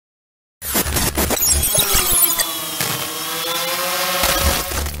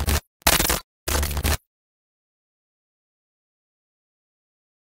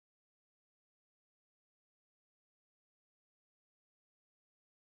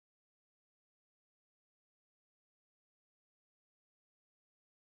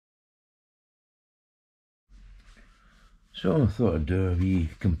So I thought I'd do a wee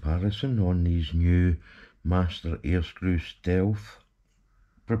comparison on these new Master Airscrew Stealth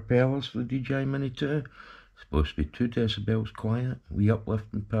propellers for the DJI Mini 2. Supposed to be 2 decibels quiet, wee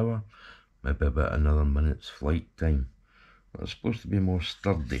uplifting power, maybe about another minute's flight time. But it's supposed to be more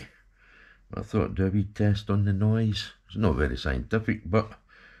sturdy. I thought I'd do a wee test on the noise. It's not very scientific, but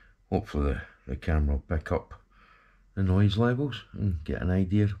hopefully the camera will pick up the noise levels and get an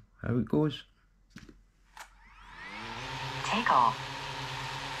idea how it goes. Take off.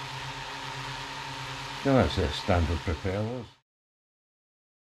 Now that's the standard propellers.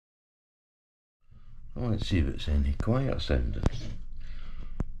 Oh, let's see if it's any quieter sounding.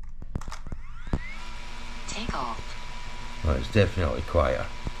 Take off. Well, it's definitely quieter.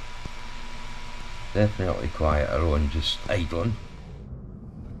 Definitely quieter on just idling.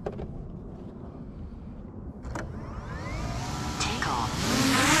 Take off.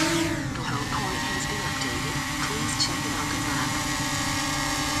 The home point has been updated. Please check it on the map.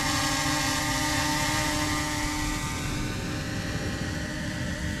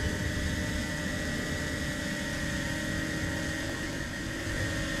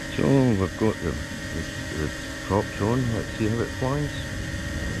 So we've got the props on. Let's see how it flies.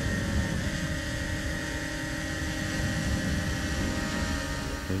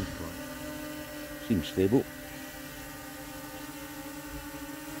 Seems stable.